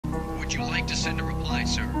Would you like to send a reply,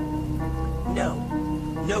 sir? No.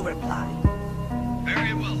 No reply.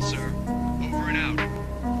 Very well, sir. Over and out.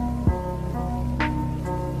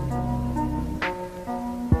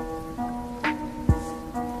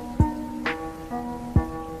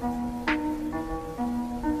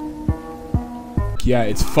 Yeah,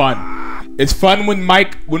 it's fun. It's fun when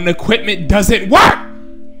when the equipment doesn't work.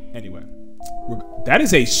 Anyway, that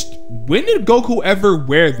is a. When did Goku ever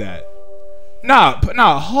wear that? Nah,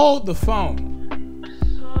 hold the phone.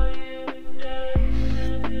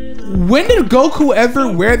 When did Goku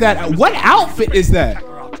ever wear that? What outfit is that?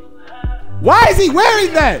 Why is he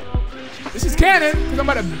wearing that? This is canon. Cause I'm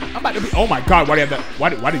about to be. Oh my God! Why do you have that? Why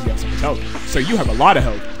did you have so much health? So you have a lot of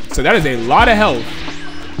health. So that is a lot of health.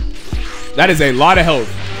 That is a lot of health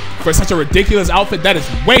for such a ridiculous outfit. That is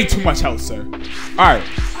way too much health, sir. All right.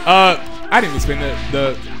 I didn't explain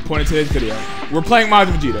the point of today's video. We're playing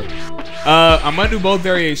Majin Vegeta. I'm gonna do both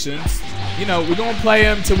variations. You know, we're gonna play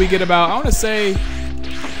him till we get about, I want to say,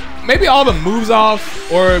 maybe all the moves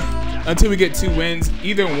off, or until we get 2 wins.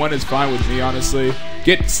 Either one is fine with me, honestly.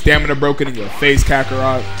 Get stamina broken in your face,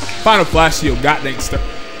 Kakarot. Final flash to your goddamn stuff.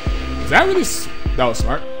 Is that really? That was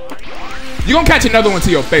smart. You're gonna catch another one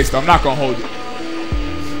to your face, though. I'm not gonna hold it.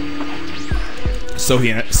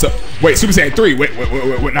 Wait, Super Saiyan 3. Wait. No,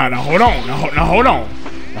 hold on.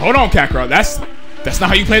 Hold on, Kakarot. That's not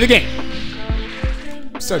how you play the game.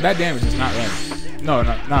 Sir, that damage is not right. No,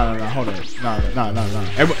 hold on.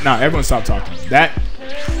 No. Everyone stop talking. That,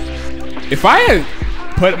 if I had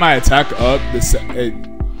put my attack up,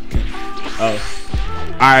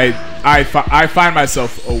 I find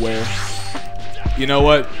myself aware. You know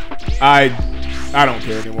what? I don't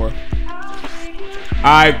care anymore.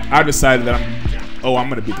 I decided that I'm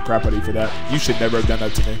gonna beat the crap out of you for that. You should never have done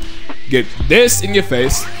that to me. Get this in your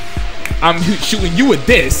face. I'm shooting you with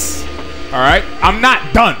this. All right? I'm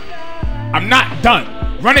not done.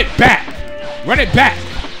 Run it back. Run it back.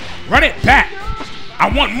 I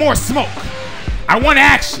want more smoke. I want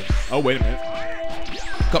action. Oh, wait a minute.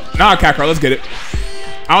 Nah, Kakarot, let's get it.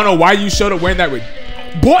 I don't know why you showed up wearing that rig.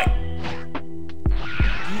 Boy!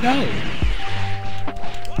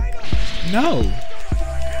 No.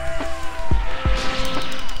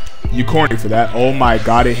 You corny for that. Oh my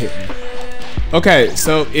God, it hit me. Okay,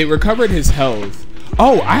 so it recovered his health.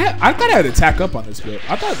 Oh, I thought I had attack up on this build.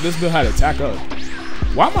 I thought this build had attack up.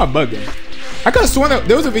 Why am I bugging? I could have sworn that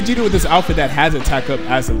there was a Vegeta with this outfit that has attack up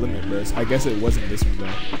as a limit burst. I guess it wasn't this one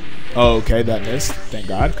though. Oh, okay, that missed. Thank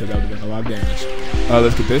God, because that would have been a lot of damage.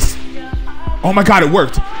 Let's get this. Oh my God, it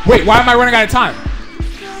worked. Wait, why am I running out of time?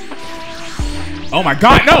 Oh my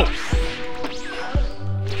God, no!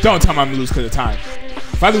 Don't tell me I'm gonna lose because of time.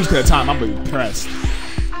 If I lose because of time, I'm gonna be depressed.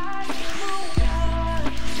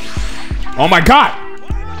 Oh my God!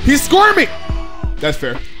 He's scoring me! That's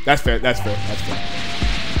fair.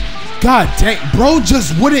 God dang, bro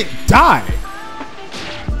just wouldn't die.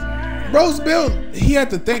 Bro's build, he had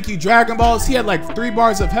the thank you Dragon Balls. He had like 3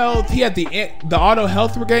 bars of health. He had the auto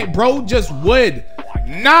health regain. Bro just would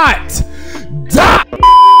not die.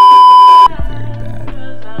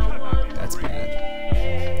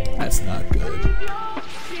 That's not good.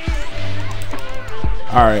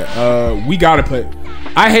 All right, we gotta play.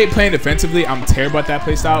 I hate playing defensively. I'm terrible at that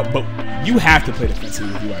playstyle, but you have to play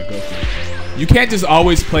defensively with who I go for. You can't just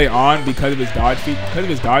always play on because of his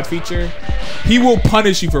dodge feature. He will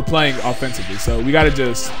punish you for playing offensively. So we gotta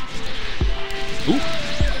just. Ooh,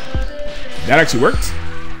 that actually worked.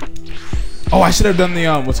 Oh, I should have done the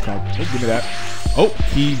what's it called? Oh, give me that. Oh,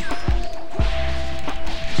 he.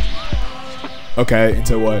 Okay,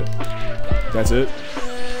 into what? That's it?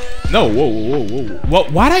 No, whoa.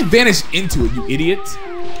 What? Why'd I vanish into it, you idiot?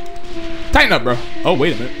 Tighten up, bro. Oh,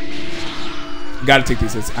 wait a minute. Gotta take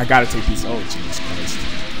these hits. I gotta take these. Oh, Jesus Christ.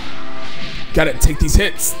 Gotta take these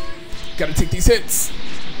hits.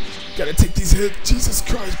 Jesus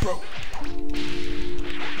Christ, bro.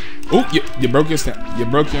 Oh, you broke your stamina. You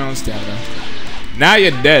broke your own stamina. Now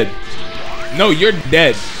you're dead. No, you're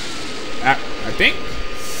dead. I think.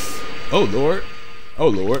 Oh Lord.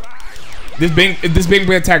 This big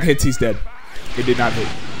attack hits, he's dead. It did not hit.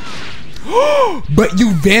 But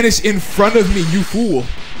you vanished in front of me, you fool.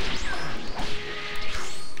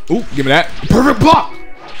 Ooh, give me that. Perfect block.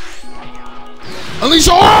 Unleash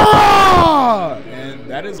aura! And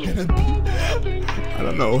that is gonna be. I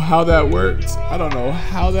don't know how that worked. I don't know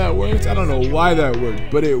why that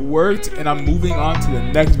worked, but it worked, and I'm moving on to the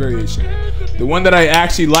next variation, the one that I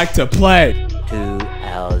actually like to play. 2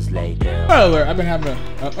 hours later. Spoiler alert, I've been having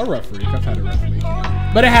a rough week. I've had a rough week, you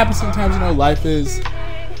know. But it happens sometimes, you know. Life,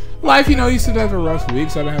 you know. You should have a rough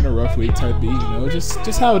week, so I've been having a rough week type beat, you know.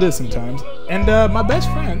 Just how it is sometimes. And my best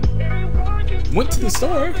friend went to the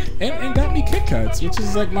store and got me Kit Kats, which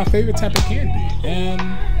is like my favorite type of candy. And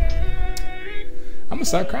I'm gonna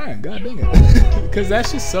start crying. God dang it, because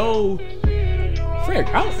that's just so frick.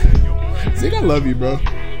 Zig, I love you, bro.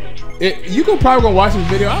 You could probably go watch this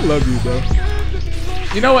video. I love you, bro.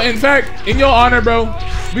 You know what? In fact, in your honor, bro,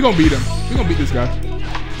 we gonna beat him. We gonna beat this guy.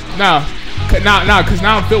 Nah, cause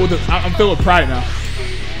now I'm filled with pride now.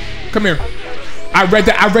 Come here. I read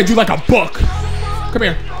that. I read you like a book. Come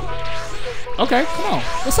here. Okay, come on.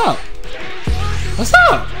 What's up? What's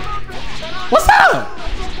up? What's up?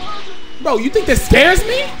 Bro, you think this scares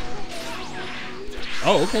me?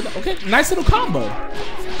 Oh, okay, okay. Nice little combo.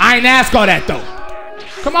 I ain't ask all that though.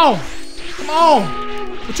 Come on. Come on.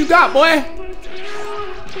 What you got, boy?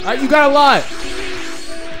 Alright, you got a lot.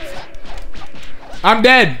 I'm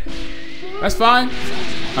dead. That's fine.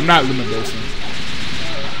 I'm not limit bursting.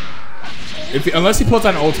 Unless he pulls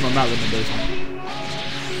out an ultimate, I'm not limit bursting.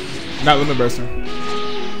 Not limit bursting.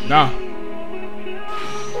 Nah.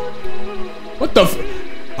 What the f—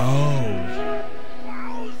 oh.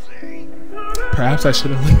 Perhaps I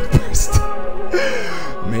should have limit bursted.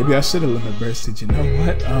 Maybe I should have limit bursted. You know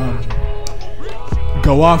what?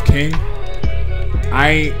 Go off, King.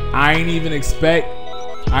 I didn't expect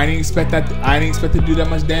that. I didn't expect to do that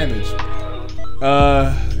much damage.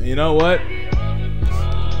 You know what?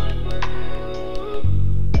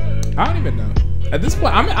 I don't even know. At this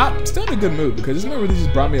point, I'm still in a good mood because this man really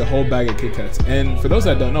just brought me a whole bag of Kit Kats. And for those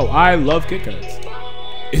that don't know, I love Kit Kats.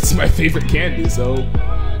 It's my favorite candy, so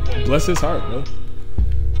bless his heart, bro.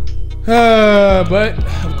 But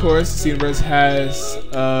of course, the universe has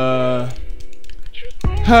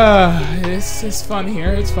it's fun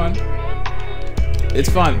here. It's fun. It's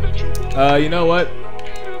fun. You know what?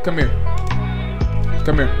 Come here.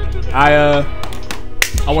 Come here. I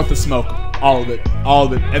want the smoke. All of it. All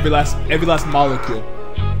of it. Every last molecule.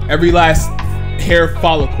 Every last hair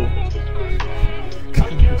follicle.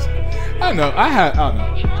 I don't know.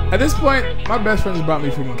 At this point, my best friends brought me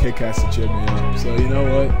freaking Kit Kats to cheer me up. So you know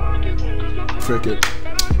what? Frick it.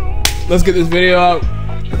 Let's get this video out.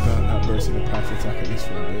 About not bursting the profit talk at least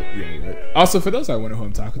for a bit. Yeah, right. Also, for those that wonder who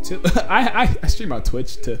I'm talking to, I stream on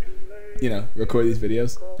Twitch to, you know, record these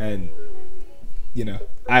videos, and you know,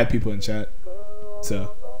 I have people in chat.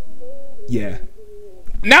 So yeah.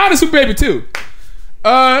 Now the Super Baby 2.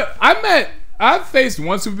 I've faced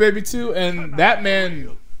one Super Baby 2, and that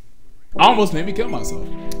man almost made me kill myself.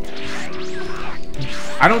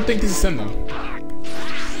 I don't think this is him though.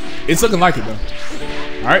 It's looking like it though.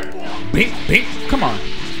 Alright. Bink, bink. Come on.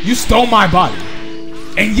 You stole my body.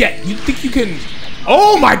 And yet, you think you can—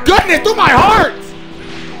 oh my goodness, through my heart!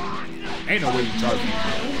 Ain't no way you charging me.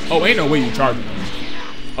 Oh, ain't no way you charging me.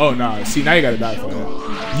 Oh, nah. See, now you gotta die for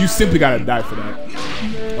that. You simply gotta die for that.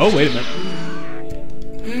 Oh, wait a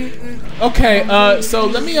minute. Okay, so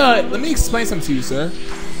let me explain something to you, sir.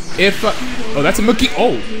 If, oh, that's a Mookie.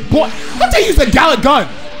 Oh, boy. What they use the Gallic gun?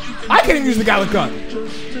 I can't even use the Gallic gun.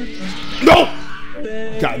 No!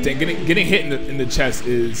 God dang, getting hit in the chest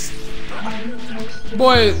is—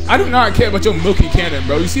 boy, I do not care about your Milky Cannon,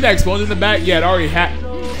 bro. You see that explosion in the back? Yeah, it already had—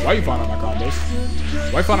 why you falling on my combos?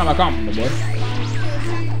 Why you falling on my combos,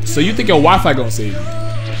 boy? So you think your Wi-Fi gonna save you?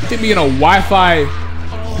 You think being a Wi-Fi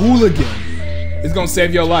hooligan is gonna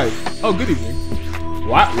save your life? Oh, good evening.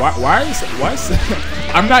 Why is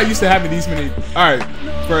I'm not used to having these many— alright,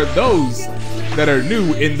 for those that are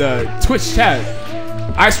new in the Twitch chat,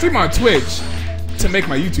 I stream on Twitch to make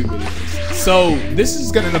my YouTube videos. So this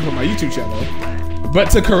is gonna end up on my YouTube channel. But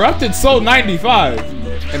to Corrupted Soul 95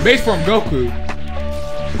 and Base Form Goku.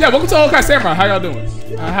 Yeah, welcome to Okai Samurai. How y'all doing?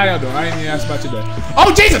 How y'all doing? I didn't even ask about your day.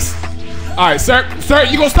 Oh Jesus! Alright, sir,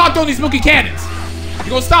 you gonna stop throwing these Mookie Cannons.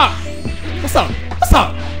 You gonna stop. What's up? What's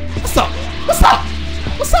up? What's up? What's up?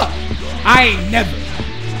 What's up? I ain't never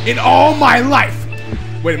in all my life—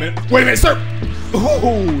 wait a minute, sir.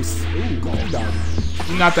 Ooh, calm down.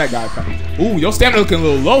 You're not that guy, Pat. Ooh, your stamina looking a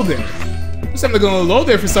little low there. Your stamina looking a little low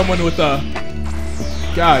there for someone with a—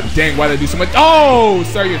 god dang, why they do so much? Oh,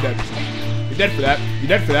 sir, you're dead. You're dead for that. You're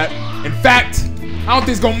dead for that. In fact, I don't think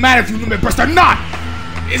it's gonna matter if you limit burst or not.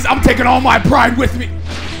 I'm taking all my pride with me.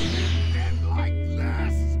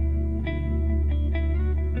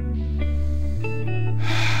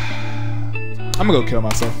 I'm gonna go kill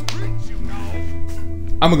myself.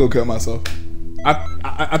 I'm gonna go kill myself.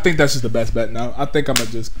 I think that's just the best bet now. I think I'm gonna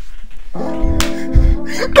just—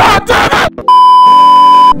 god damn it!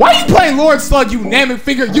 Why are you playing Lord Slug, you naming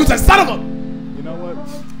finger user son of a— you know what?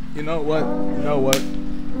 You know what? You know what?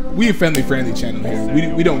 We a family friendly channel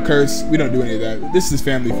here. We don't curse. We don't do any of that. This is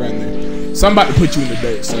family friendly. So I'm about to put you in the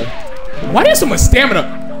dirt, sir. Why do you have so much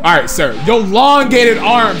stamina? Alright, sir. Your elongated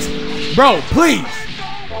arms Bro, please.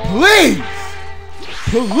 Please.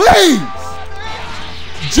 Please.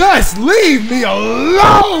 Just leave me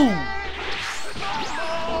alone.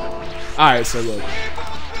 Alright, so look.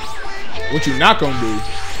 What you're not gonna do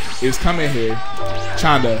is come in here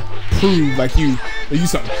trying to prove like you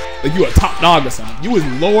something. Like you a top dog or something. You was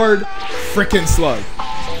Lord freaking Slug.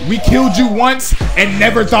 We killed you once and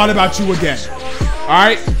never thought about you again.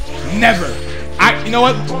 Alright? Never. You know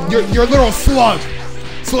what? You're a little slug.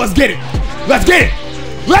 So let's get it. Let's get it.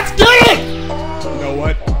 Let's get it! You know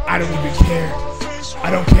what? I don't even care. I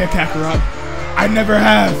don't care, Kakarot. I never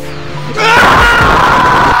have. Ah!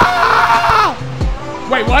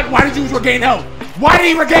 Wait, what? Why did you regain health? Why did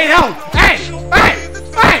he regain health? Hey! Hey!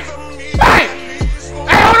 Hey! Hey!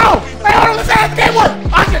 Hey, hold on! Hey, hold on! Let's have the game work!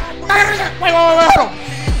 Wait, hold on!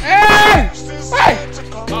 Hey! Hey!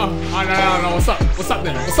 Oh, no. What's up? What's up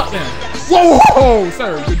then? What's up then? Whoa, whoa,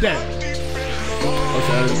 sir, you're dead.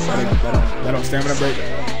 Okay, that don't stamina break.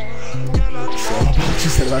 So, what you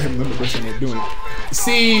said about him limit brushing and doing it.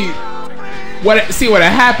 See what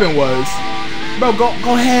happened was, bro,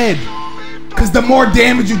 go ahead. Cause the more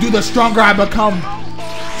damage you do, the stronger I become,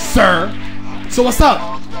 sir. So what's up?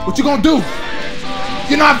 What you gonna do?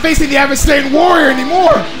 You're not facing the average Saiyan warrior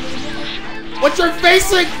anymore. What you're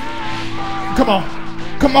facing? Come on,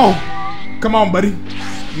 buddy.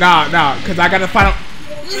 Nah, cause I gotta find out.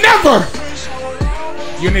 Never!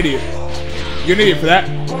 You're an idiot. You're an idiot for that.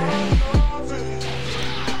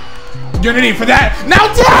 You're an idiot for that. Now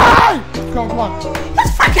die! Come on.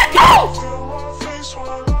 Let's freaking go!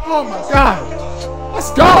 Oh my god.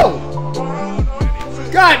 Let's go!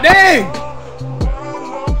 God dang!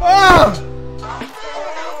 Oh!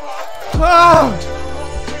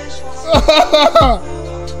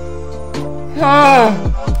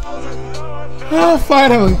 Oh,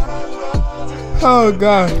 finally. Oh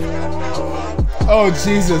god. Oh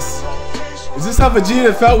Jesus. Is this how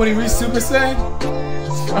Vegeta felt when he reached Super Saiyan?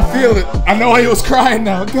 I feel it. I know why he was crying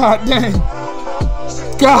now. God dang.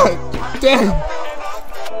 God dang.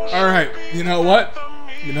 Alright, you know what?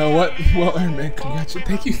 Well earned, man. Congratulations.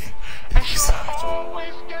 Thank you. Thank you so much.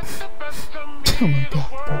 Oh my god,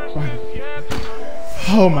 bro. Finally.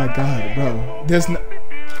 Oh my god, bro. There's no.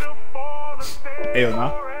 Ayo,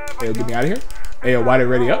 nah. Ayo, get me out of here. Ayo, why they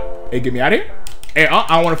ready up? Hey, get me out of here. Hey,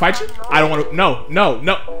 I don't want to fight you. I don't want to. No.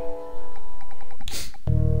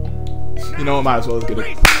 You know what? Might as well. Let's get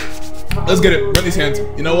it. Let's get it. Run these hands.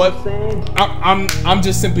 You know what? I'm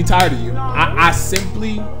just simply tired of you. I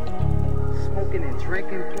simply. Smoking and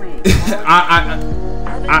drinking, playing.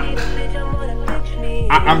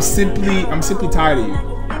 I'm simply tired of you.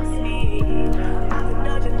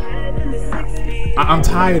 I'm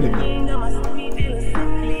tired of you.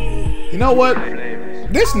 You know what?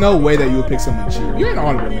 There's no way that you would pick someone cheap. You're an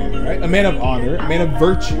honorable man, right? A man of honor, a man of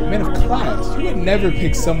virtue, a man of class. You would never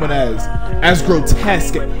pick someone as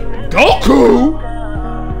grotesque. Goku?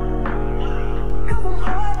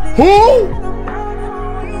 Who?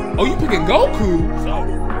 Oh, you picking Goku?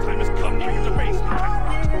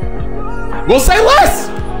 We'll say less!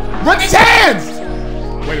 Run these hands!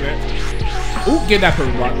 Wait a minute. Ooh, get that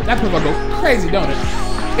purple block. That purple block go crazy, don't it?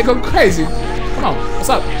 It go crazy. Come on. What's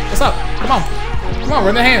up? What's up? Come on. Come on,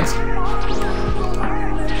 run the hands.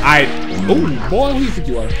 Ooh, boy, who do you think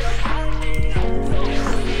you are?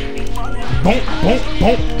 Boom, boom,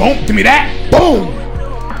 boom, boom. Give me that. Boom.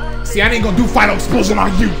 See, I ain't gonna do final explosion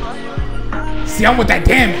on you. See, I want that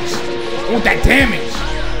damage. I want that damage.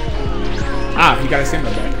 Ah, he got his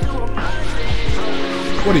stamina back.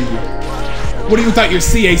 What are you? What do you thought your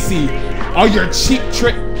CAC? All your cheap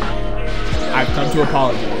trick. I've come to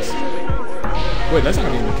apologize. Wait, that's not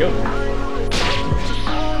gonna even kill me.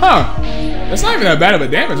 Huh. That's not even that bad of a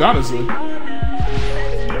damage, honestly.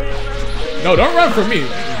 No, don't run from me.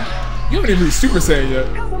 You haven't even reached Super Saiyan yet.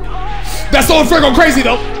 That's so freaking crazy,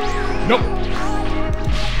 though. Nope.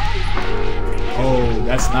 Oh,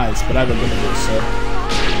 that's nice, but I have a limit, so.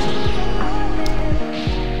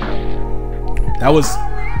 That was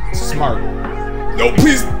smart. No,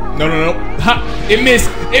 please. No. Ha. It missed.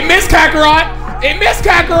 It missed, Kakarot. It missed,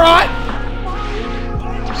 Kakarot.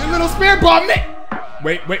 Your little spirit bomb me.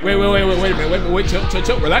 Wait a minute. Wait, chill.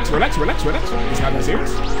 Relax. It's not that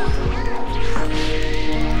serious.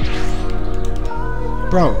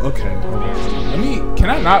 Bro, okay. Can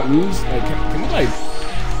I not lose? Like, can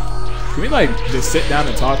we just sit down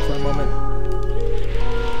and talk for a moment?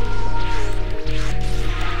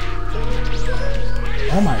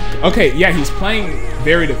 Oh my, okay, yeah, he's playing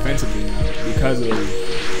very defensively now because of,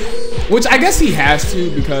 which I guess he has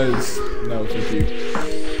to because, no, thank you.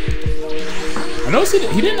 I noticed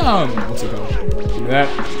he didn't, what's it called? Do that.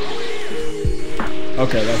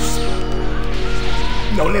 Okay, that's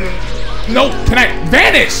No, no, no. No, can I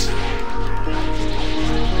vanish?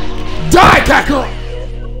 Die, Kakarot!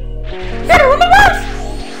 Hit her with the whips!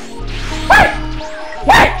 Wait!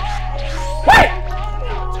 Wait! Wait!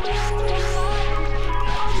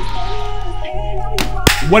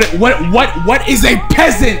 What is a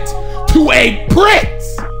peasant to a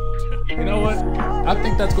prince? You know what? I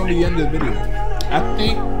think that's gonna be the end of the video. I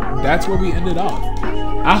think that's where we ended off.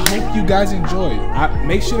 I hope you guys enjoyed.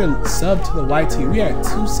 Make sure to sub to the YT. We are at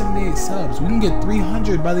 278 subs. We can get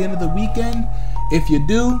 300 by the end of the weekend. If you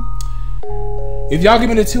do, if y'all give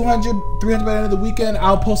me the 300 by the end of the weekend,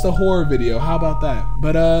 I'll post a horror video. How about that?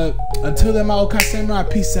 But until then, my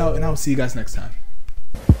Okasemai, peace out, and I'll see you guys next time.